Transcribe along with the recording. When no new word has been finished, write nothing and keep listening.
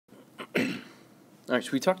All right,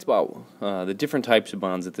 so we talked about the different types of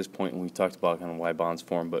bonds at this point, and we talked about kind of why bonds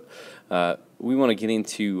form, but we want to get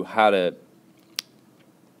into how to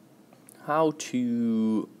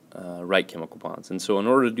write chemical bonds. And so in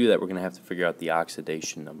order to do that, we're going to have to figure out the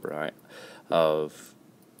oxidation number, all right, of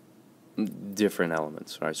different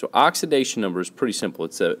elements. All right, so oxidation number is pretty simple.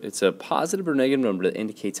 It's a positive or negative number that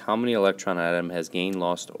indicates how many electron atom has gained,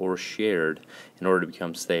 lost, or shared in order to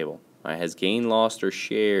become stable. All right, has gained, lost, or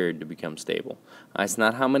shared to become stable. All right, it's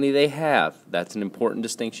not how many they have. That's an important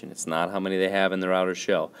distinction. It's not how many they have in their outer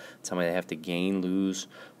shell. It's how many they have to gain, lose,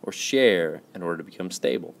 or share in order to become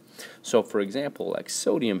stable. So for example, like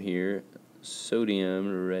sodium here,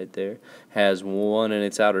 sodium right there, has 1 in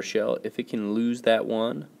its outer shell. If it can lose that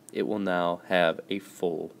 1, it will now have a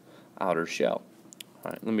full outer shell.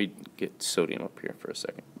 All right, let me get sodium up here for a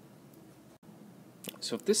second.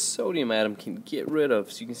 So if this sodium atom can get rid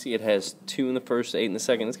of, so you can see it has 2 in the first, 8 in the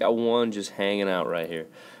second, it's got 1 just hanging out right here.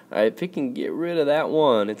 All right, if it can get rid of that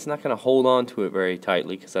 1, it's not going to hold on to it very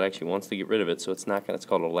tightly because it actually wants to get rid of it, so it's not going to, it's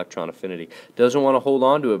called electron affinity. Doesn't want to hold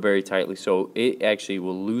on to it very tightly, so it actually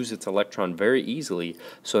will lose its electron very easily,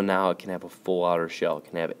 so now it can have a full outer shell. It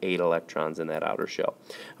can have 8 electrons in that outer shell.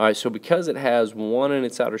 All right, so because it has 1 in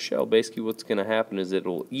its outer shell, basically what's going to happen is it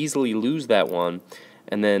will easily lose that 1,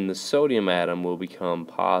 and then the sodium atom will become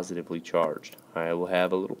positively charged. All right, we'll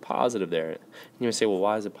have a little positive there. And you may say, well,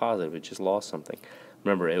 why is it positive? It just lost something.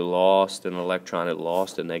 Remember, it lost an electron, it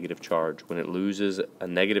lost a negative charge. When it loses a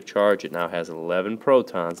negative charge, it now has 11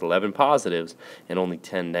 protons, 11 positives, and only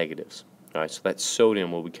 10 negatives. All right, so that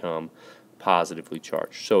sodium will become positively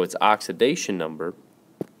charged. So its oxidation number,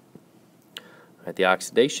 the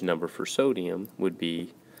oxidation number for sodium would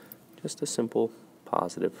be just a simple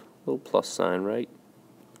positive, little plus sign, right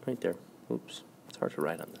there. Oops, it's hard to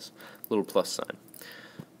write on this. Little plus sign.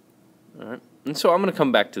 All right, and so I'm going to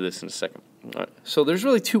come back to this in a second. All right. So there's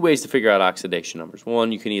really 2 ways to figure out oxidation numbers.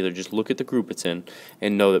 One, you can either just look at the group it's in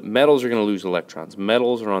and know that metals are going to lose electrons.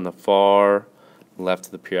 Metals are on the far left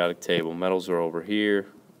of the periodic table. Metals are over here,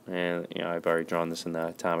 and I've already drawn this in the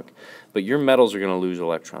atomic. But your metals are going to lose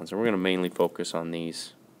electrons, and we're going to mainly focus on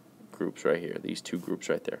these groups right here, these 2 groups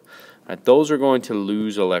right there. All right, those are going to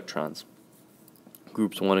lose electrons,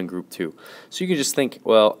 groups 1 and group 2. So you can just think,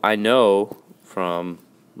 well, I know from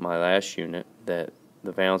my last unit that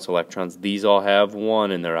the valence electrons, these all have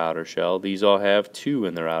 1 in their outer shell. These all have 2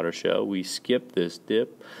 in their outer shell. We skip this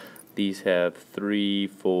dip. These have 3,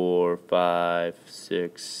 4, 5,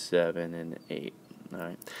 6, 7, and 8. All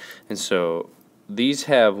right. And so these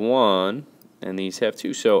have 1, and these have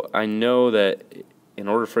 2. So I know that in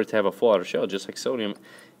order for it to have a full outer shell, just like sodium,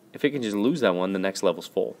 if it can just lose that 1, the next level's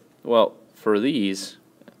full. Well, for these,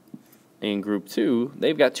 in group 2,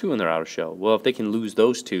 they've got 2 in their outer shell. Well, if they can lose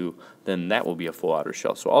those 2, then that will be a full outer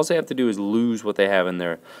shell. So all they have to do is lose what they have in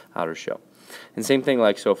their outer shell. And same thing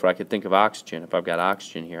like, so if I could think of oxygen, if I've got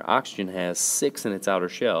oxygen here, oxygen has 6 in its outer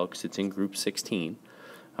shell because it's in group 16.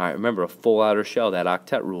 All right, remember, a full outer shell, that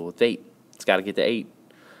octet rule, it's 8. It's got to get to 8.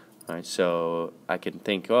 All right, so I can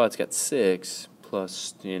think, oh, it's got 6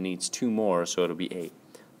 plus it needs 2 more, so it'll be 8.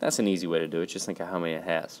 That's an easy way to do it. Just think of how many it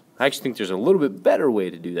has. I actually think there's a little bit better way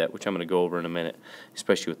to do that, which I'm going to go over in a minute,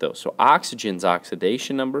 especially with those. So oxygen's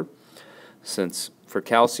oxidation number, since for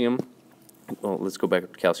calcium, well, let's go back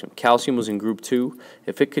up to calcium. Calcium was in group 2.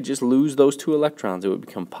 If it could just lose those 2 electrons, it would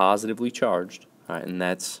become positively charged. All right, and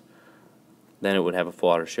then it would have a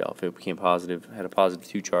full outer shell. If it became positive, had a positive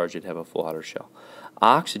 2 charge, it'd have a full outer shell.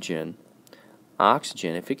 Oxygen,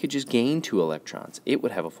 if it could just gain 2 electrons, it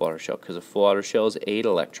would have a full outer shell because a full outer shell is 8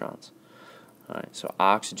 electrons. All right, so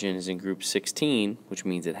oxygen is in group 16, which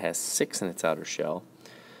means it has 6 in its outer shell.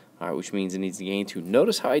 All right, which means it needs to gain 2.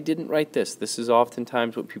 Notice how I didn't write this. This is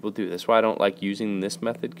oftentimes what people do. That's why I don't like using this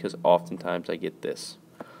method, because oftentimes I get this,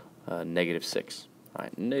 -6. All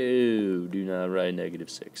right, no, do not write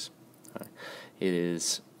 -6. All right,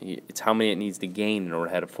 it's how many it needs to gain in order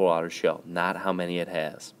to have a full outer shell, not how many it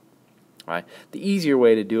has. All right. The easier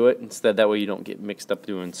way to do it, instead that way you don't get mixed up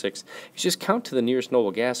doing 6, is just count to the nearest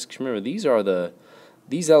noble gas. Remember, these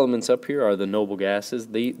elements up here are the noble gases.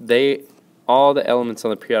 All the elements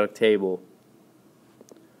on the periodic table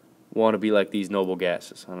want to be like these noble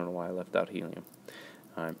gases. I don't know why I left out helium.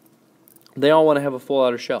 All right. They all want to have a full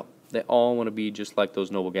outer shell. They all want to be just like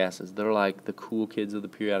those noble gases. They're like the cool kids of the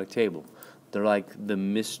periodic table. They're like the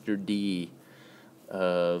Mr. D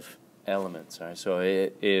of elements. All right, so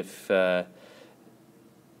if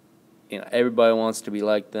everybody wants to be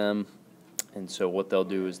like them, and so what they'll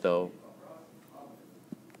do is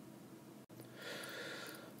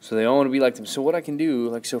So they all want to be like them. So what I can do,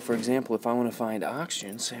 like, so for example, if I want to find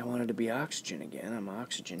oxygen, say I wanted to be oxygen again, I'm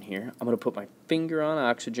oxygen here. I'm going to put my finger on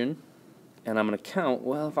oxygen, and I'm going to count,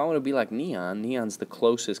 well, if I want to be like neon, neon's the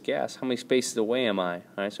closest gas. How many spaces away am I? All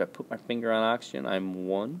right, so I put my finger on oxygen. I'm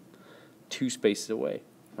 1, 2 spaces away.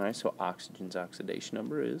 All right, so oxygen's oxidation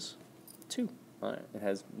number is 2. All right, it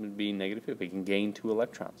has to be negative 2. It can gain 2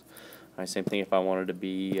 electrons. All right, same thing if I wanted to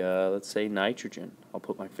be, let's say, nitrogen. I'll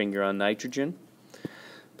put my finger on nitrogen.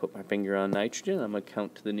 Put my finger on nitrogen. I'm going to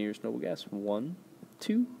count to the nearest noble gas. 1,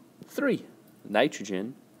 2, 3.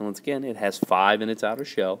 Nitrogen, and once again, it has 5 in its outer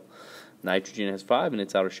shell. Nitrogen has 5 in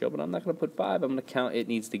its outer shell, but I'm not going to put 5. I'm going to count it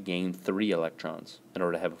needs to gain 3 electrons in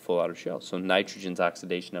order to have a full outer shell. So nitrogen's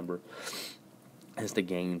oxidation number has to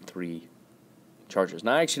gain 3 charges.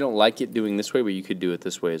 Now, I actually don't like it doing this way, but you could do it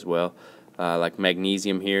this way as well. Like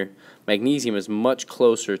magnesium here. Magnesium is much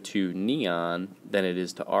closer to neon than it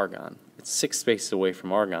is to argon. It's 6 spaces away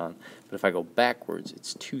from argon, but if I go backwards,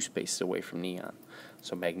 it's 2 spaces away from neon.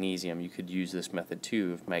 So magnesium, you could use this method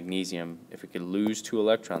too. If magnesium, if it could lose 2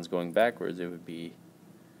 electrons going backwards, it would be,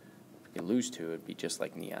 if it could lose 2, it would be just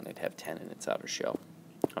like neon. It'd have 10 in its outer shell.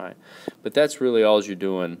 All right, but that's really all you're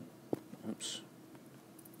doing. Oops.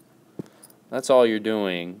 That's all you're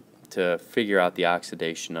doing to figure out the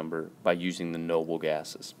oxidation number by using the noble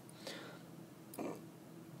gases.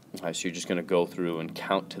 All right, so you're just going to go through and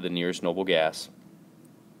count to the nearest noble gas.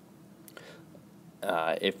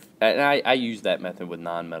 I use that method with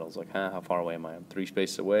nonmetals, like how far away am I? I'm 3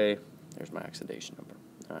 spaces away. There's my oxidation number.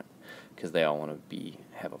 All right, because they all want to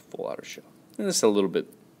have a full outer shell. And this is a little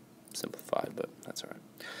bit simplified, but that's all right.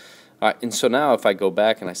 All right, and so now if I go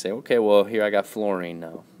back and I say, okay, well here I got fluorine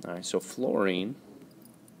now. All right, so fluorine.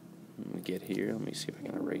 Let me get here. Let me see if I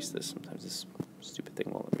can erase this. Sometimes this stupid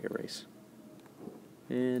thing won't let me erase.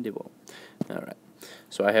 And it won't. Alright.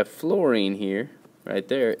 So I have fluorine here, right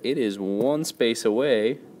there. It is 1 space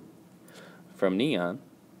away from neon.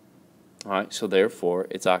 Alright, so therefore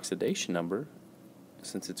its oxidation number,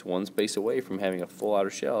 since it's 1 space away from having a full outer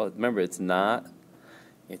shell, remember it's not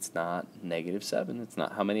 -7. It's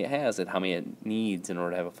not how many it has, it's how many it needs in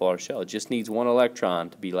order to have a full outer shell. It just needs 1 electron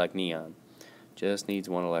to be like neon. Just needs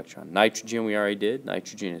 1 electron. Nitrogen we already did.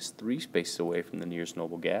 Nitrogen is 3 spaces away from the nearest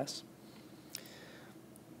noble gas.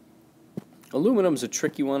 Aluminum's a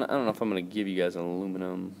tricky one. I don't know if I'm going to give you guys an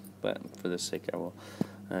aluminum, but for this sake I will.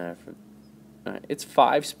 It's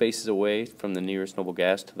 5 spaces away from the nearest noble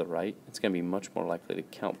gas to the right. It's going to be much more likely to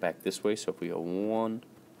count back this way. So if we go 1,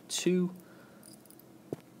 2,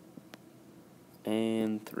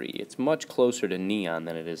 and 3, it's much closer to neon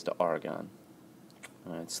than it is to argon.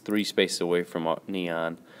 It's 3 spaces away from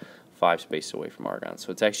neon, 5 spaces away from argon.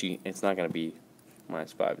 So it's not going to be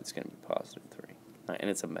 -5. It's going to be +3. And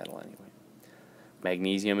it's a metal anyway.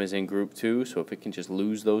 Magnesium is in group 2, so if it can just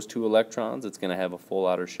lose those 2 electrons, it's going to have a full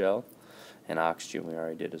outer shell. And oxygen we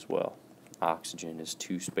already did as well. Oxygen is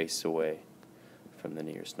 2 spaces away from the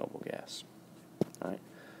nearest noble gas. All right,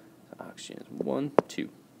 so oxygen is 1, 2.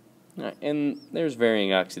 All right, and there's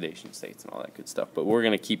varying oxidation states and all that good stuff, but we're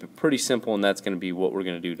going to keep it pretty simple, and that's going to be what we're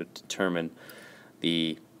going to do to determine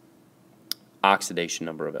the oxidation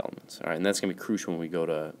number of elements. All right, and that's going to be crucial when we go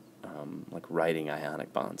to like writing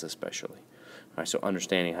ionic bonds especially. All right, so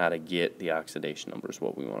understanding how to get the oxidation number is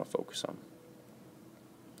what we want to focus on.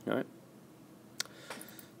 All right.